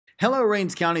Hello,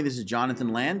 Rains County. This is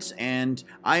Jonathan Lance, and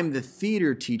I am the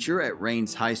theater teacher at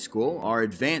Rains High School. Our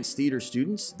advanced theater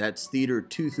students, that's Theater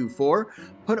 2 through 4,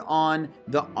 put on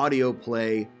the audio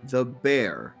play The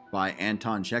Bear by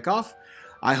Anton Chekhov.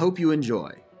 I hope you enjoy.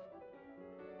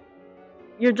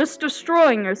 You're just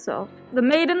destroying yourself. The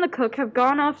maid and the cook have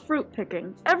gone off fruit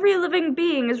picking. Every living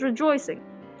being is rejoicing.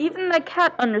 Even the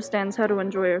cat understands how to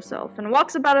enjoy herself and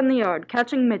walks about in the yard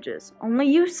catching midges. Only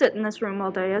you sit in this room all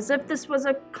day as if this was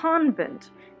a convent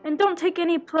and don't take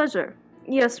any pleasure.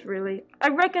 Yes, really. I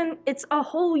reckon it's a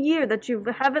whole year that you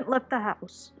haven't left the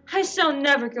house. I shall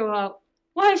never go out.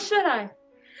 Why should I?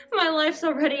 My life's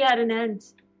already at an end.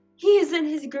 He is in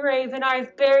his grave and I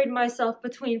have buried myself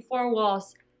between four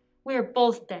walls. We are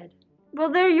both dead. Well,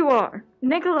 there you are.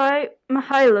 Nikolai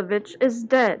Mihailovich is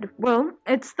dead. Well,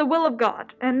 it's the will of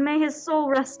God, and may his soul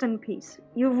rest in peace.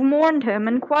 You've mourned him,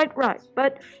 and quite right,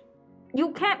 but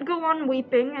you can't go on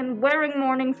weeping and wearing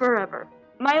mourning forever.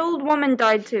 My old woman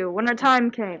died too, when her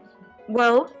time came.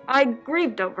 Well, I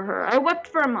grieved over her. I wept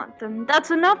for a month, and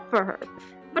that's enough for her.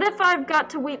 But if I've got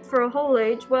to weep for a whole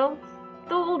age, well,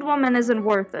 the old woman isn't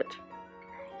worth it.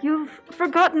 You've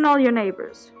forgotten all your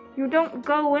neighbors. You don't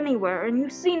go anywhere, and you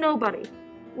see nobody.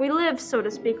 We live, so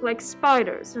to speak, like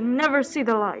spiders, and never see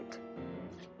the light.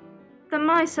 The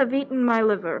mice have eaten my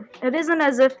liver. It isn't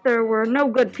as if there were no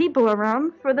good people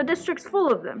around, for the district's full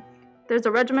of them. There's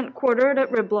a regiment quartered at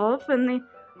Riblov, and the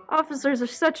officers are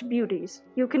such beauties.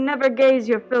 You can never gaze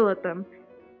your fill at them.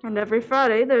 And every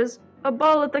Friday there's a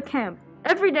ball at the camp.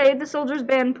 Every day the soldiers'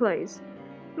 band plays.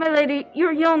 My lady,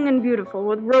 you're young and beautiful,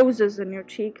 with roses in your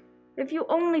cheek. If you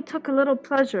only took a little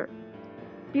pleasure.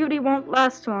 Beauty won't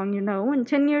last long, you know. In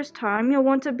 10 years' time, you'll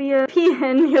want to be a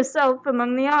peon yourself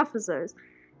among the officers.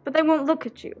 But they won't look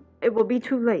at you. It will be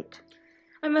too late.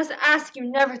 I must ask you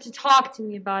never to talk to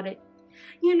me about it.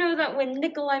 You know that when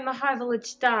Nikolai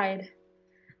Mihailovich died,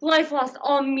 life lost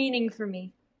all meaning for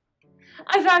me.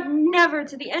 I vowed never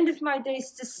to the end of my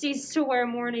days to cease to wear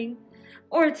mourning,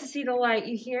 or to see the light,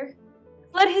 you hear?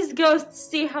 Let his ghost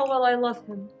see how well I love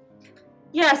him.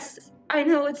 Yes, I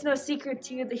know it's no secret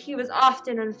to you that he was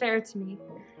often unfair to me,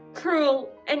 cruel,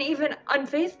 and even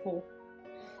unfaithful.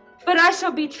 But I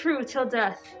shall be true till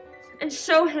death, and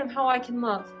show him how I can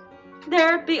love.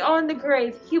 There, beyond the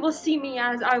grave, he will see me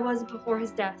as I was before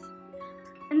his death.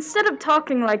 Instead of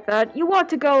talking like that, you ought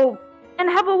to go and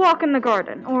have a walk in the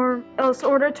garden, or else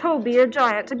order Toby, a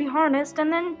giant, to be harnessed,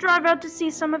 and then drive out to see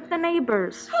some of the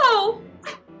neighbors. Oh!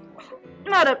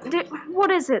 Madam,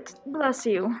 what is it? Bless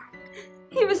you.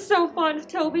 He was so fond of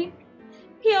Toby.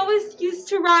 He always used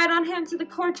to ride on him to the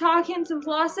Kortakins and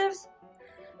Vlasovs.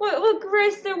 What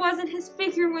grace there was in his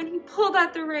figure when he pulled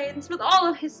at the reins with all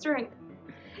of his strength.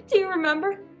 Do you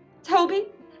remember? Toby?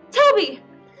 Toby!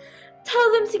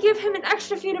 Tell them to give him an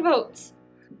extra feed of oats.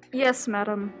 Yes,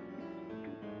 madam.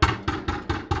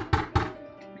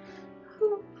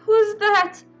 Who's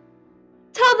that?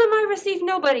 Tell them I receive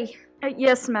nobody.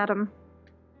 Yes, madam.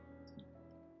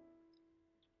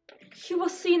 You will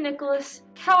see, Nicholas,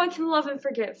 how I can love and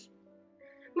forgive.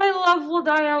 My love will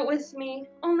die out with me,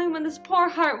 only when this poor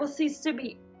heart will cease to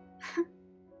beat.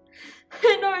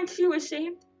 And aren't you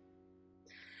ashamed?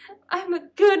 I'm a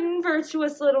good and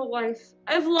virtuous little wife.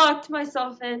 I've locked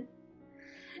myself in,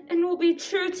 and will be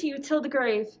true to you till the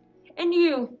grave. And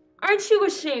you, aren't you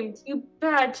ashamed, you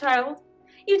bad child?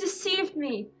 You deceived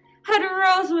me, had a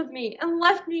rose with me, and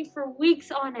left me for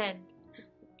weeks on end.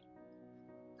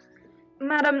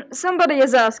 Madam, somebody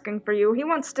is asking for you. He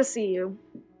wants to see you.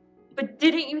 But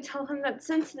didn't you tell him that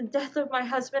since the death of my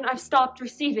husband, I've stopped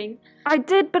receiving? I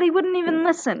did, but he wouldn't even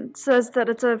listen. Says that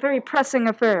it's a very pressing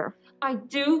affair. I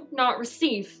do not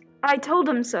receive. I told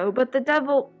him so, but the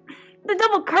devil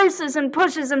curses and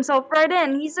pushes himself right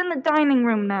in. He's in the dining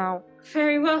room now.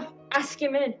 Very well. Ask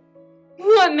him in.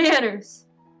 What manners!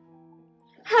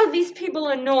 How these people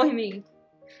annoy me.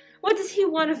 What does he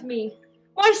want of me?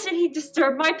 Why should he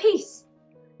disturb my peace?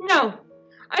 No,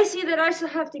 I see that I shall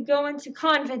have to go into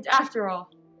convent after all.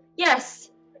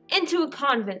 Yes, into a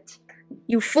convent.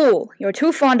 You fool, you're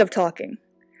too fond of talking.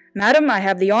 Madam, I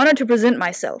have the honor to present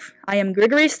myself. I am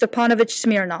Grigory Stepanovich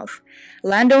Smirnov,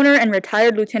 landowner and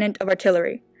retired lieutenant of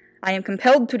artillery. I am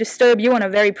compelled to disturb you on a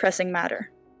very pressing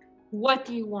matter. What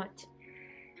do you want?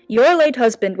 Your late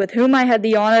husband, with whom I had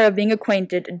the honor of being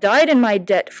acquainted, died in my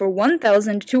debt for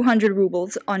 1,200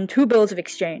 rubles on 2 bills of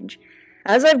exchange.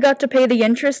 As I've got to pay the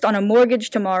interest on a mortgage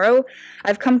tomorrow,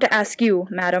 I've come to ask you,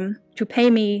 madam, to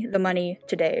pay me the money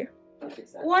today.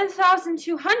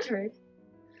 1,200?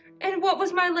 And what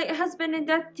was my late husband in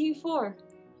debt to you for?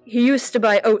 He used to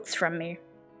buy oats from me.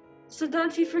 So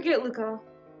don't you forget, Luca,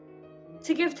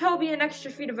 to give Toby an extra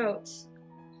feed of oats.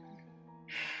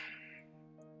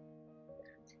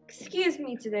 excuse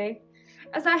me today,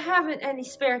 as I haven't any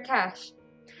spare cash.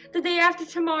 The day after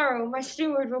tomorrow, my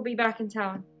steward will be back in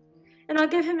town, and I'll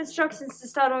give him instructions to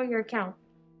settle your account.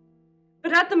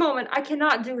 But at the moment, I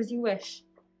cannot do as you wish.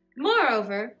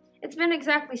 Moreover, it's been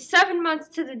exactly 7 months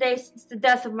to the day since the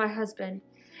death of my husband,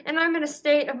 and I'm in a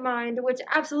state of mind which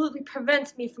absolutely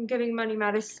prevents me from giving money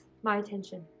matters my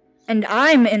attention. And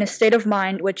I'm in a state of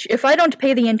mind which, if I don't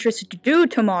pay the interest due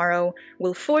tomorrow,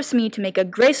 will force me to make a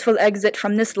graceful exit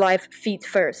from this life feet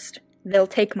first. They'll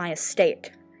take my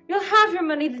estate. You'll have your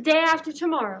money the day after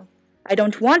tomorrow. I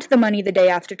don't want the money the day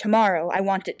after tomorrow. I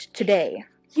want it today.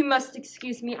 You must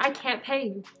excuse me, I can't pay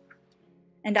you.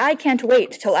 And I can't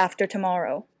wait till after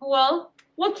tomorrow. Well,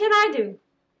 what can I do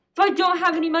if I don't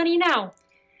have any money now?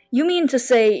 You mean to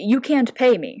say you can't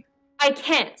pay me? I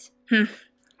can't.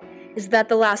 Is that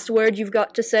the last word you've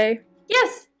got to say?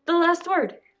 Yes, the last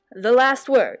word. The last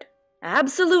word.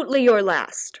 Absolutely your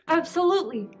last.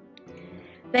 Absolutely.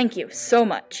 Thank you so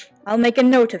much. I'll make a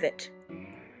note of it.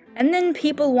 And then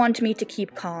people want me to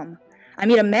keep calm. I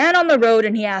meet a man on the road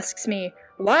and he asks me,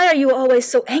 "Why are you always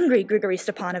so angry, Grigory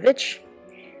Stepanovich?"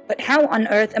 But how on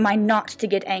earth am I not to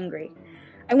get angry?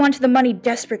 I want the money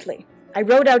desperately. I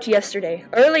rode out yesterday,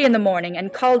 early in the morning,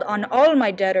 and called on all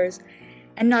my debtors,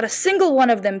 and not a single one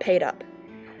of them paid up.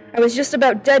 I was just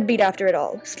about deadbeat after it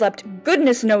all, slept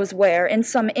goodness knows where, in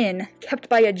some inn, kept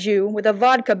by a Jew, with a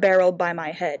vodka barrel by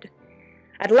my head.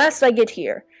 At last I get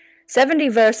here, 70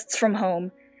 versts from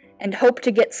home, and hope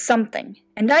to get something,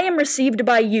 and I am received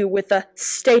by you with a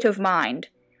state of mind.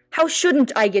 How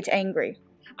shouldn't I get angry?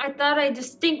 I thought I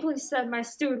distinctly said my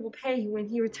steward will pay you when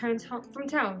he returns home from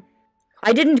town.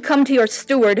 I didn't come to your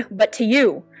steward, but to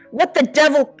you. What the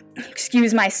devil,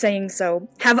 excuse my saying so,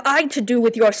 have I to do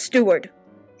with your steward?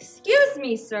 Excuse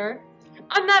me, sir.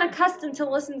 I'm not accustomed to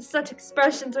listen to such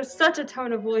expressions or such a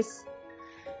tone of voice.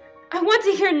 I want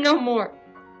to hear no more.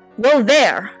 Well,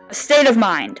 there, a state of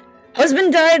mind.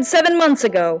 Husband died 7 months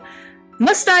ago.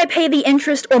 Must I pay the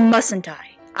interest or mustn't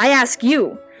I? I ask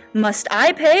you, must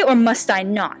I pay or must I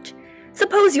not?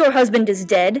 Suppose your husband is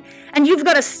dead, and you've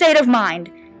got a state of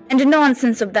mind, and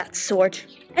nonsense of that sort,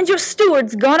 and your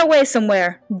steward's gone away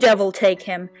somewhere, devil take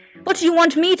him. What do you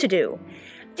want me to do?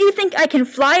 Do you think I can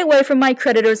fly away from my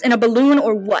creditors in a balloon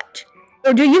or what?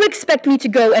 Or do you expect me to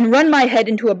go and run my head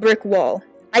into a brick wall?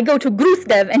 I go to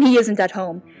Gruzdev and he isn't at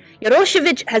home.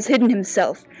 Yaroshevich has hidden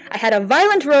himself. I had a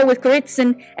violent row with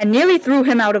Kuritsyn and nearly threw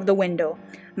him out of the window.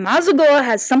 Mazugor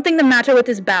has something the matter with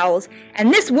his bowels,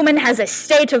 and this woman has a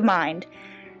state of mind.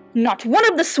 Not one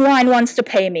of the swine wants to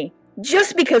pay me,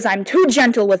 just because I'm too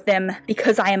gentle with them,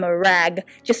 because I am a rag,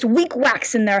 just weak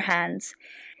wax in their hands.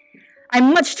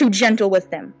 I'm much too gentle with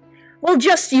them. Well,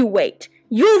 just you wait.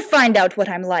 You'll find out what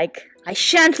I'm like. I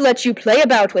shan't let you play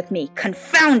about with me,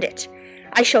 confound it.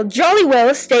 I shall jolly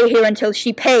well stay here until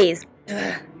she pays.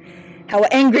 Ugh. How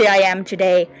angry I am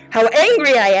today. How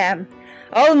angry I am.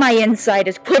 All my inside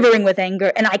is quivering with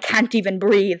anger, and I can't even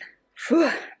breathe.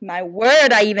 Phew, my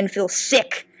word, I even feel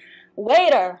sick.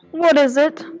 Waiter! What is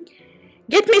it?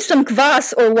 Get me some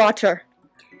kvass or water.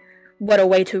 What a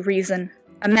way to reason.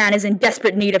 A man is in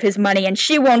desperate need of his money, and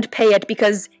she won't pay it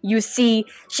because, you see,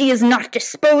 she is not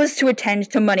disposed to attend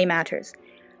to money matters.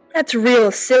 That's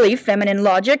real silly feminine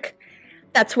logic.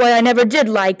 That's why I never did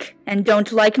like, and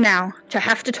don't like now, to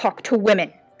have to talk to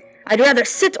women. I'd rather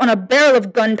sit on a barrel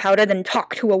of gunpowder than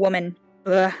talk to a woman.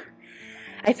 Ugh.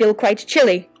 I feel quite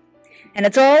chilly, and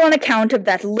it's all on account of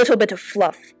that little bit of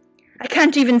fluff. I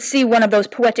can't even see one of those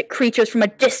poetic creatures from a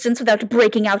distance without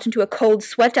breaking out into a cold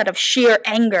sweat out of sheer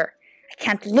anger. I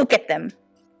can't look at them.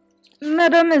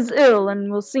 Madame is ill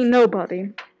and will see nobody.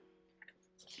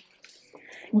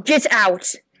 Get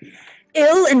out!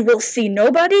 Ill and will see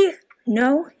nobody?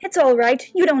 No, it's all right.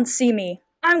 You don't see me.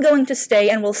 I'm going to stay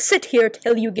and will sit here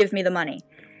till you give me the money.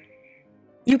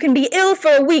 You can be ill for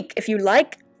a week if you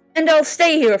like, and I'll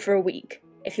stay here for a week.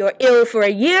 If you're ill for a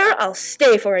year, I'll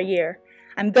stay for a year.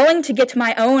 I'm going to get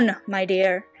my own, my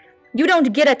dear. You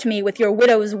don't get at me with your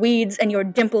widow's weeds and your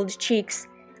dimpled cheeks.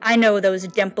 I know those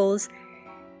dimples.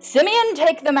 Simeon,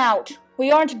 take them out.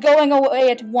 We aren't going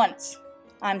away at once.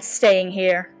 I'm staying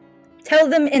here. Tell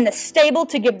them in the stable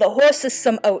to give the horses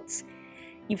some oats.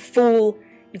 You fool,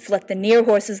 you've let the near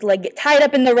horse's leg get tied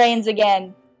up in the reins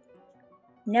again.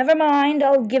 Never mind,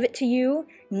 I'll give it to you.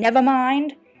 Never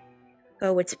mind.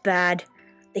 Oh, it's bad.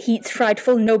 The heat's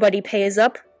frightful, nobody pays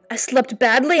up. I slept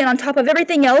badly, and on top of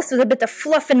everything else, there's a bit of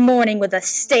fluff in morning with a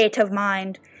state of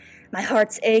mind. My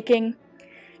heart's aching.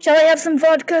 Shall I have some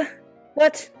vodka?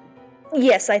 What?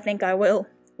 Yes, I think I will.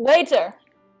 Waiter!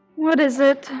 What is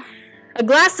it? A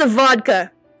glass of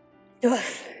vodka. Ugh.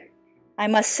 I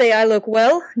must say I look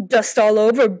well, dust all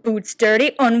over, boots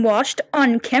dirty, unwashed,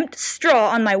 unkempt, straw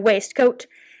on my waistcoat.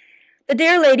 The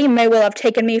dear lady may well have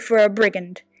taken me for a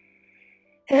brigand.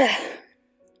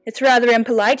 It's rather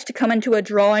impolite to come into a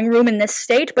drawing-room in this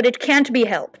state, but it can't be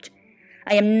helped.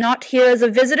 I am not here as a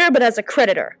visitor, but as a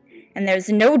creditor, and there's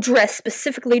no dress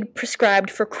specifically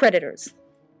prescribed for creditors.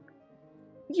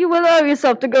 You allow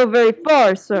yourself to go very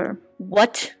far, sir.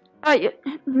 What?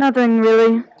 Nothing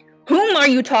really. Whom are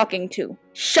you talking to?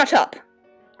 Shut up!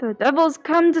 The devil's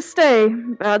come to stay.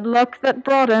 Bad luck that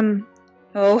brought him.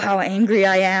 Oh, how angry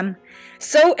I am.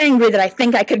 So angry that I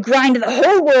think I could grind the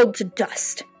whole world to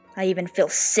dust. I even feel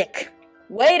sick.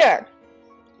 Waiter!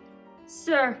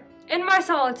 Sir, in my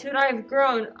solitude I have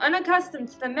grown unaccustomed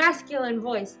to the masculine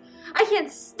voice. I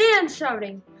can't stand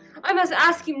shouting. I must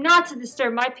ask you not to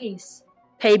disturb my peace.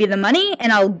 Pay me the money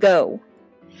and I'll go.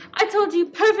 I told you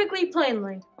perfectly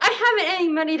plainly. I haven't any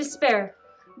money to spare.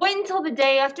 Wait until the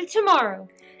day after tomorrow.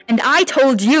 And I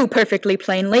told you perfectly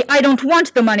plainly I don't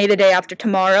want the money the day after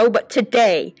tomorrow, but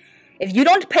today. If you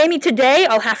don't pay me today,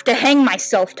 I'll have to hang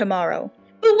myself tomorrow.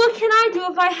 But what can I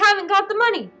do if I haven't got the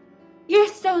money? You're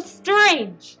so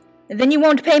strange. Then you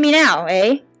won't pay me now,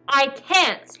 eh? I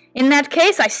can't. In that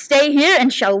case, I stay here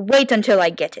and shall wait until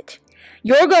I get it.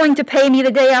 You're going to pay me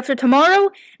the day after tomorrow?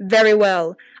 Very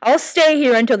well. I'll stay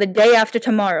here until the day after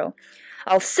tomorrow.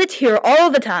 I'll sit here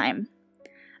all the time.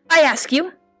 I ask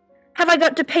you, have I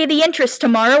got to pay the interest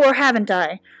tomorrow or haven't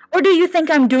I? Or do you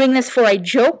think I'm doing this for a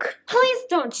joke? Please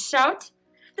don't shout.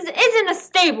 This isn't a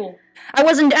stable. I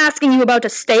wasn't asking you about a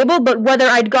stable, but whether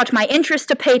I'd got my interest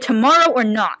to pay tomorrow or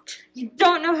not. You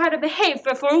don't know how to behave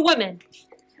before women.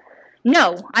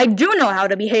 No, I do know how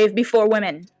to behave before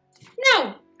women.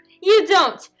 No, you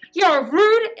don't. You're a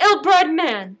rude, ill-bred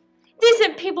man.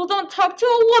 Decent people don't talk to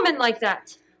a woman like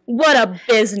that. What a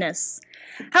business.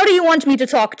 How do you want me to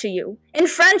talk to you? In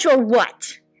French or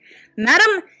what?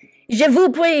 Madam, je vous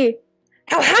prie.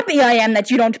 How happy I am that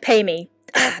you don't pay me.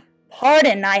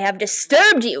 Pardon, I have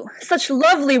disturbed you. Such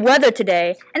lovely weather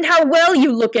today, and how well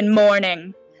you look in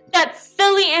mourning. That's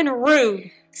silly and rude.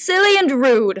 Silly and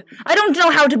rude. I don't know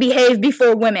how to behave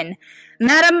before women.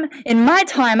 Madam, in my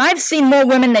time I've seen more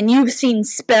women than you've seen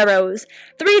sparrows.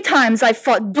 3 times I've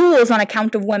fought duels on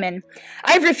account of women.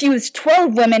 I've refused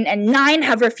 12 women, and 9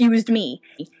 have refused me.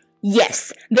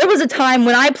 Yes, there was a time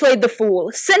when I played the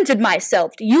fool, scented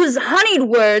myself, used honeyed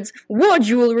words, wore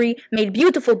jewelry, made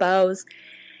beautiful bows.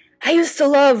 I used to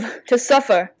love, to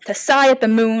suffer, to sigh at the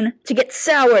moon, to get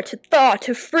sour, to thaw,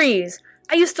 to freeze.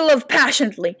 I used to love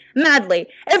passionately, madly,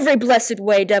 every blessed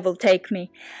way devil take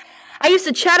me. I used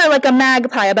to chatter like a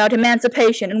magpie about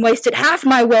emancipation and wasted half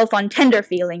my wealth on tender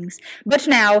feelings. But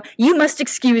now, you must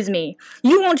excuse me.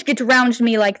 You won't get round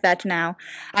me like that now.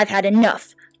 I've had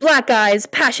enough. Black eyes,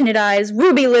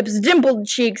 ruby lips, dimpled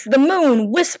cheeks, the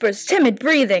moon, whispers, timid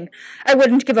breathing. I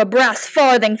wouldn't give a brass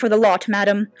farthing for the lot,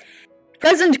 madam.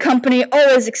 Present company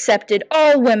always accepted,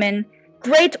 all women,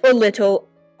 great or little,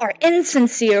 are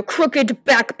insincere, crooked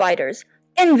backbiters,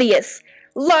 envious,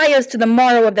 liars to the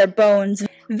marrow of their bones,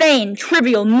 vain,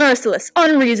 trivial, merciless,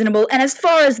 unreasonable, and as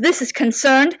far as this is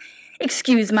concerned,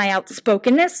 excuse my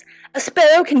outspokenness, a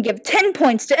sparrow can give 10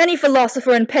 points to any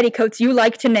philosopher in petticoats you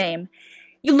like to name.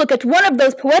 You look at one of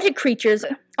those poetic creatures,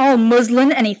 all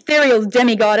muslin and ethereal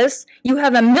demigoddess, you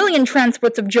have a million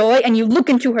transports of joy, and you look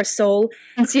into her soul,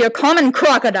 and see a common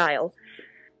crocodile.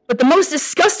 But the most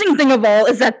disgusting thing of all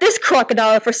is that this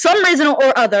crocodile, for some reason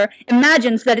or other,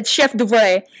 imagines that its chef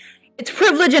d'oeuvre, its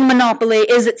privilege and monopoly,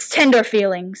 is its tender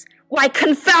feelings. Why,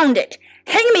 confound it!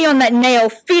 Hang me on that nail,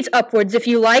 feet upwards, if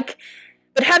you like.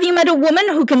 But have you met a woman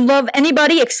who can love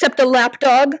anybody except a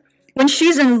lapdog? When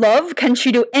she's in love, can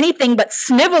she do anything but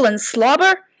snivel and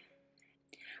slobber?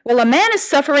 While a man is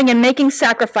suffering and making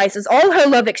sacrifices, all her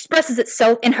love expresses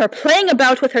itself in her playing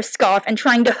about with her scarf and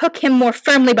trying to hook him more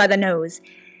firmly by the nose.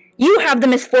 You have the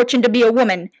misfortune to be a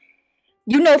woman.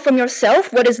 You know from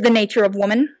yourself what is the nature of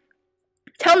woman.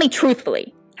 Tell me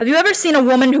truthfully, have you ever seen a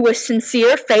woman who is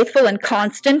sincere, faithful, and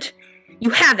constant?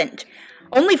 You haven't.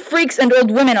 Only freaks and old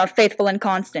women are faithful and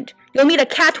constant. You'll meet a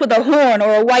cat with a horn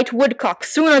or a white woodcock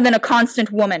sooner than a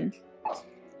constant woman.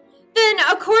 Then,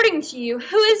 according to you,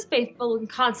 who is faithful and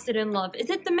constant in love? Is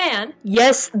it the man?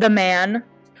 Yes, the man.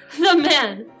 The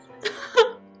man.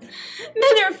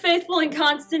 Men are faithful and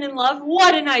constant in love?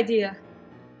 What an idea.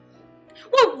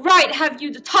 What right have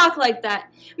you to talk like that?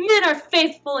 Men are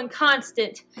faithful and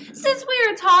constant. Since we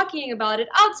are talking about it,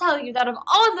 I'll tell you that of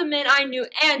all the men I knew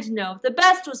and know, the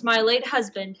best was my late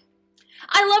husband.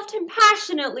 I loved him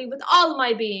passionately with all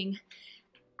my being,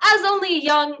 as only a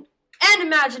young and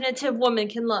imaginative woman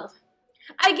can love.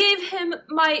 I gave him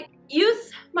my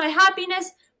youth, my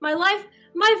happiness, my life,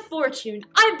 my fortune.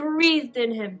 I breathed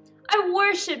in him. I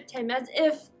worshipped him as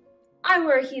if I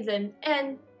were a heathen.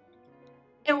 And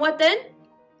what then?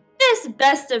 This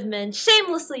best of men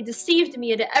shamelessly deceived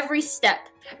me at every step.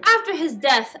 After his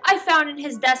death, I found in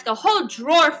his desk a whole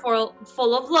drawer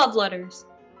full of love letters.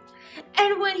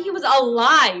 And when he was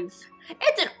alive,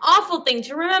 it's an awful thing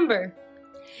to remember.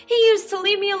 He used to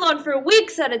leave me alone for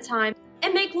weeks at a time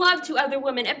and make love to other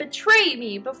women and betray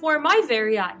me before my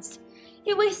very eyes.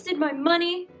 He wasted my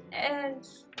money and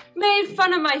made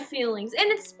fun of my feelings, and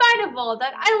in spite of all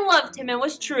that, I loved him and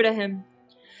was true to him.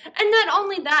 And not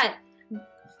only that,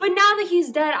 but now that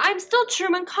he's dead, I'm still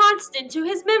true and constant to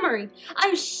his memory.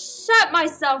 I've shut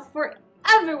myself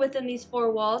forever within these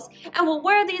four walls and will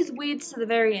wear these weeds to the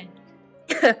very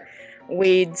end.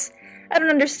 Weeds. I don't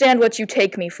understand what you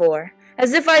take me for.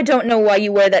 As if I don't know why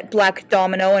you wear that black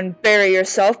domino and bury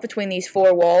yourself between these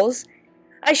four walls.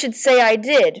 I should say I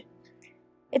did.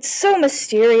 It's so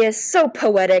mysterious, so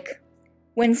poetic.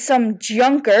 When some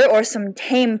junker or some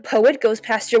tame poet goes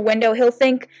past your window, he'll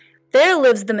think, there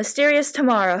lives the mysterious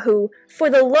Tamara who, for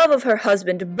the love of her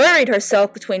husband, buried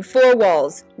herself between four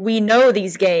walls. We know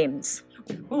these games.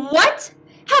 What?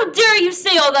 How dare you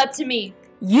say all that to me?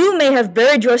 You may have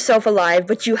buried yourself alive,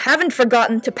 but you haven't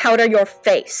forgotten to powder your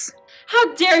face.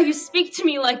 How dare you speak to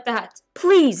me like that?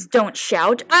 Please don't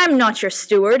shout. I'm not your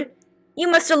steward. You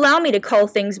must allow me to call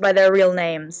things by their real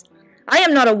names. I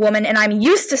am not a woman, and I'm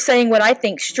used to saying what I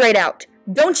think straight out.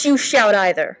 Don't you shout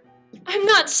either. I'm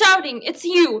not shouting, it's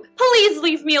you. Please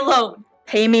leave me alone.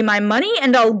 Pay me my money,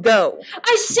 and I'll go.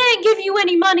 I shan't give you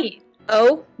any money.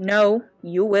 Oh, no,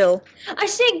 you will. I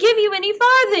shan't give you any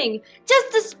farthing.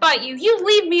 Just to spite you, you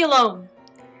leave me alone.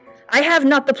 I have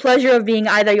not the pleasure of being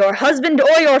either your husband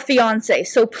or your fiancé,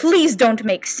 so please don't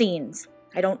make scenes.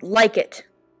 I don't like it.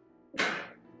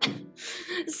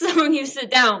 So you sit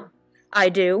down. I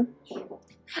do.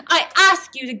 I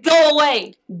ask you to go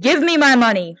away. Give me my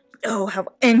money. Oh, how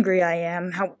angry I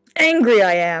am. How angry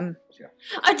I am.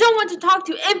 I don't want to talk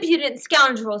to impudent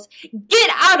scoundrels. Get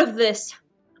out of this.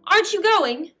 Aren't you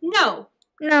going? No.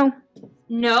 No.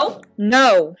 No?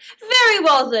 No. Very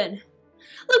well then.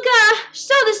 Luca,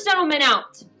 show this gentleman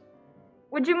out.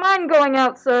 Would you mind going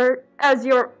out, sir, as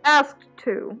you're asked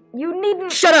to? You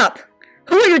needn't— Shut up!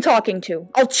 Who are you talking to?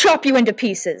 I'll chop you into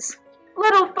pieces.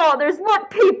 Little fathers, what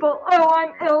people? Oh,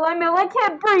 I'm ill, I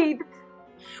can't breathe.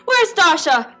 Where's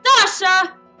Dasha?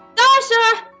 Dasha!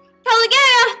 Dasha!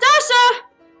 Pelageya! Dasha!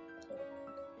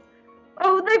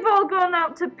 Oh, they've all gone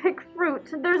out to pick fruit.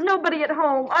 There's nobody at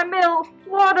home. I'm ill.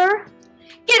 Water?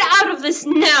 Get out of this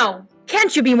now!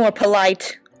 Can't you be more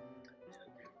polite?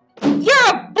 You're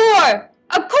a boar!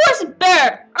 A coarse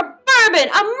bear! A bourbon!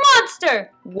 A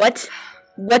monster! What?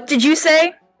 What did you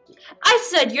say? I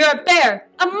said you're a bear!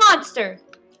 A monster!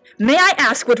 May I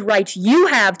ask what right you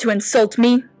have to insult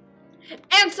me?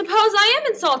 And suppose I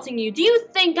am insulting you. Do you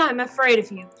think I'm afraid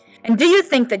of you? And do you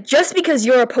think that just because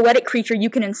you're a poetic creature you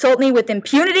can insult me with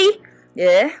impunity?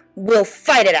 We'll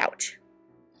fight it out.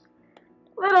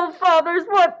 Little fathers,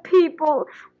 what people?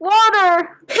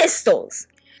 Water! Pistols!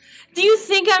 Do you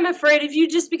think I'm afraid of you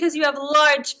just because you have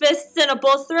large fists and a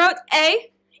bull's throat, eh?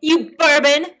 You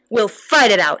bourbon! We'll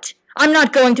fight it out. I'm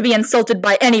not going to be insulted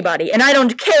by anybody, and I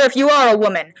don't care if you are a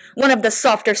woman. One of the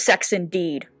softer sex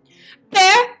indeed.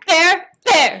 Bear, bear,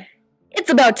 bear! It's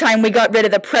about time we got rid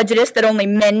of the prejudice that only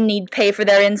men need pay for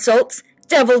their insults.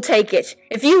 Devil take it.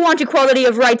 If you want equality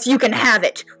of rights, you can have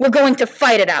it. We're going to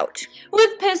fight it out.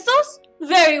 With pistols?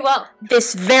 Very well.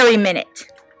 This very minute.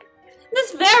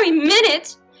 This very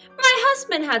minute? My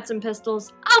husband had some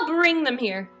pistols. I'll bring them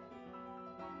here.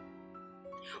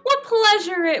 What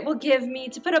pleasure it will give me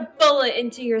to put a bullet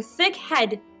into your thick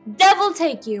head. Devil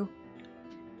take you.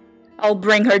 I'll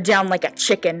bring her down like a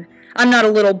chicken. I'm not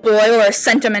a little boy or a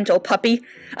sentimental puppy.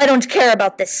 I don't care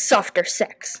about this softer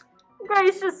sex.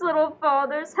 Gracious little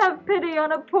fathers, have pity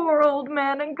on a poor old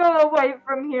man and go away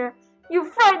from here.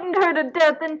 You frightened her to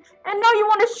death and now you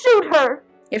want to shoot her.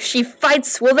 If she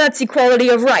fights, well, that's equality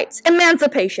of rights,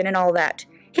 emancipation and all that.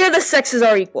 Here the sexes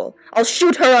are equal. I'll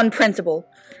shoot her on principle.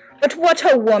 But what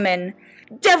a woman!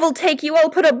 Devil take you, I'll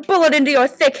put a bullet into your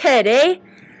thick head, eh?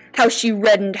 How she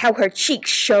reddened, how her cheeks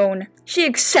shone. She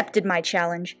accepted my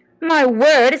challenge. My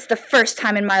word, it's the first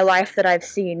time in my life that I've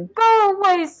seen. Go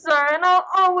away, sir, and I'll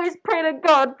always pray to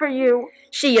God for you.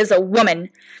 She is a woman.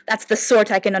 That's the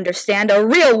sort I can understand, a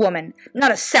real woman.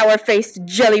 Not a sour-faced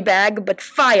jelly bag, but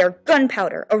fire,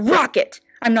 gunpowder, a rocket.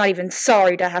 I'm not even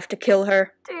sorry to have to kill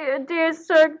her. Dear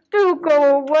sir, do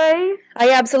go away.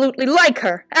 I absolutely like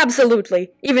her,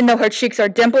 absolutely. Even though her cheeks are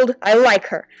dimpled, I like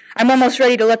her. I'm almost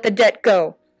ready to let the debt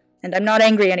go. and I'm not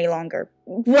angry any longer.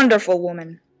 Wonderful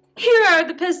woman. Here are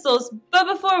the pistols, but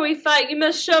before we fight, you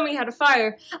must show me how to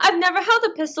fire. I've never held a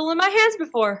pistol in my hands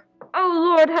before.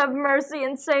 Oh, Lord, have mercy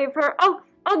and save her. I'll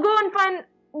go and find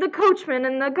the coachman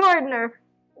and the gardener.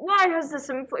 Why has this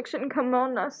affliction come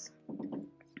on us?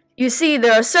 You see,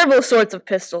 there are several sorts of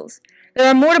pistols. There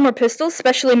are Mortimer pistols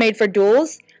specially made for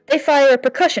duels. They fire a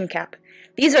percussion cap.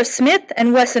 These are Smith &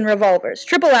 Wesson revolvers,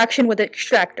 triple action with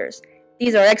extractors.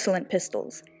 These are excellent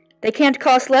pistols. They can't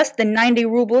cost less than 90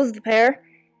 rubles the pair.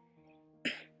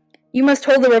 You must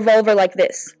hold the revolver like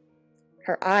this.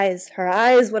 Her eyes,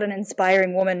 what an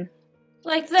inspiring woman.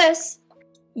 Like this?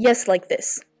 Yes, like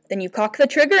this. Then you cock the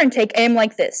trigger and take aim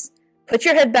like this. Put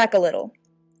your head back a little.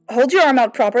 Hold your arm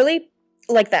out properly,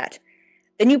 like that.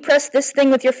 Then you press this thing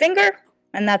with your finger,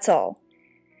 and that's all.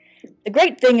 The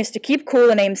great thing is to keep cool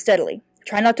and aim steadily.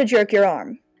 Try not to jerk your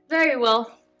arm. Very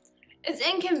well. It's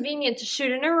inconvenient to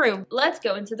shoot in a room. Let's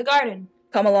go into the garden.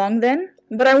 Come along, then.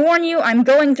 But I warn you, I'm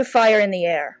going to fire in the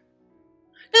air.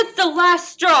 That's the last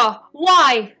straw.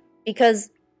 Why? Because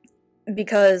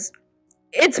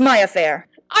it's my affair.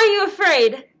 Are you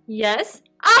afraid? Yes?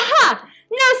 Aha!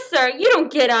 No, sir, you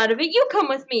don't get out of it. You come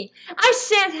with me. I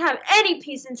shan't have any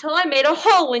peace until I made a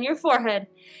hole in your forehead.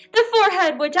 The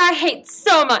forehead which I hate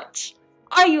so much.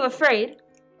 Are you afraid?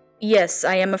 Yes,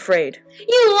 I am afraid.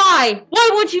 You lie! Why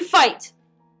won't you fight?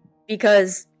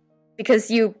 Because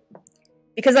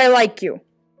I like you.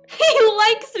 He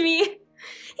likes me!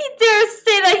 He dares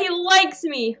say that he likes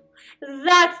me!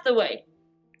 That's the way.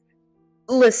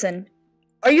 Listen,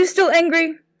 are you still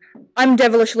angry? I'm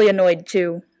devilishly annoyed,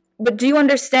 too. But do you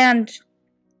understand?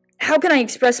 How can I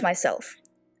express myself?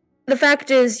 The fact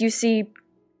is, you see,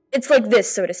 it's like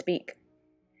this, so to speak.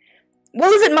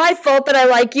 Well, is it my fault that I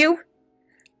like you?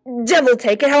 Devil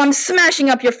take it, how I'm smashing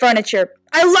up your furniture.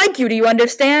 I like you, do you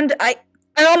understand? I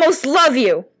almost love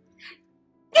you.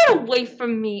 Get away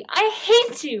from me. I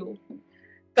hate you.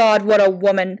 God, what a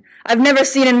woman. I've never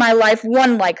seen in my life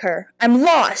one like her. I'm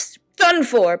lost, done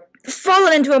for,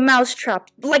 fallen into a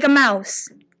mousetrap, like a mouse.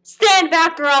 Stand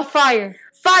back or I'll fire.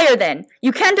 Fire, then.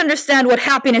 You can't understand what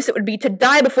happiness it would be to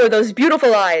die before those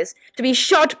beautiful eyes, to be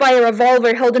shot by a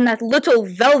revolver held in that little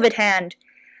velvet hand.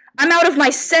 I'm out of my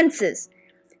senses.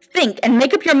 Think and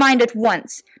make up your mind at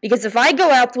once, because if I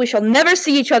go out, we shall never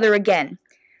see each other again.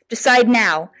 Decide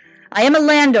now. I am a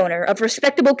landowner of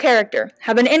respectable character,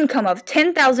 have an income of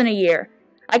 10,000 a year.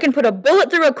 I can put a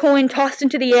bullet through a coin tossed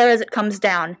into the air as it comes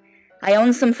down. I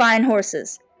own some fine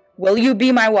horses. Will you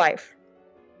be my wife?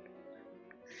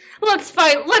 Let's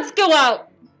fight. Let's go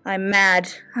out. I'm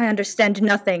mad. I understand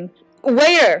nothing.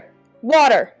 Waiter!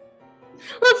 Water!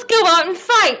 Let's go out and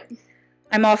fight.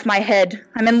 I'm off my head.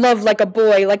 I'm in love like a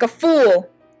boy, like a fool.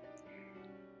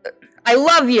 I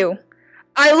love you.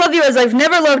 I love you as I've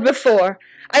never loved before.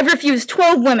 I've refused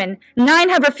 12 women. 9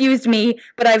 have refused me,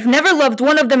 but I've never loved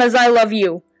one of them as I love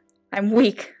you. I'm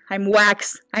weak. I'm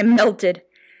wax. I'm melted.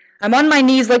 I'm on my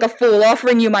knees like a fool,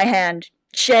 offering you my hand.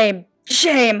 Shame.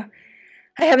 Shame.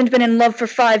 I haven't been in love for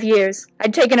 5 years.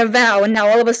 I'd taken a vow, and now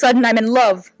all of a sudden I'm in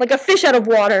love, like a fish out of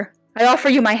water. I offer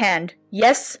you my hand.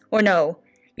 Yes or no?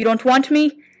 You don't want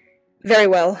me? Very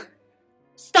well.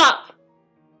 Stop.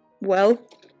 Well?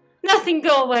 Nothing,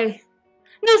 go away.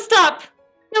 No, stop.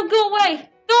 No, go away.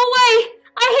 Go away.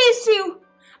 I hate you.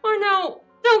 Or no,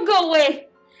 don't go away.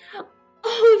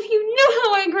 Oh, if you knew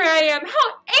how angry I am. How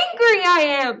angry I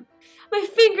am. My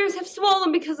fingers have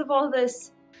swollen because of all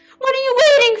this. What are you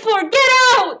waiting for? Get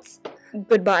out.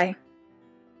 Goodbye.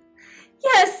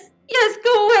 Yes,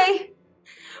 go away.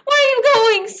 Where are you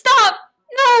going? Stop.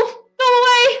 No, go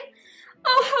away.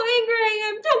 Oh, how angry I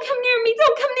am. Don't come near me.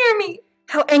 Don't come near me.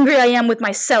 How angry I am with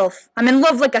myself. I'm in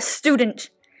love like a student.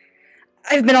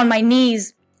 I've been on my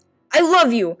knees. I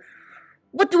love you.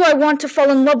 What do I want to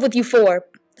fall in love with you for?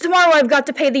 Tomorrow I've got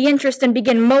to pay the interest and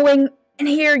begin mowing, and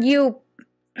here you...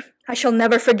 I shall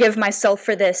never forgive myself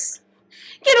for this.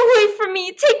 Get away from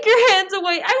me. Take your hands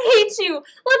away. I hate you.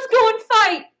 Let's go and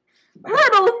fight.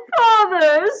 Little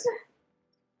fathers!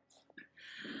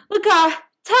 Luca,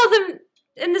 tell them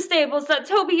in the stables that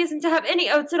Toby isn't to have any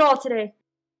oats at all today.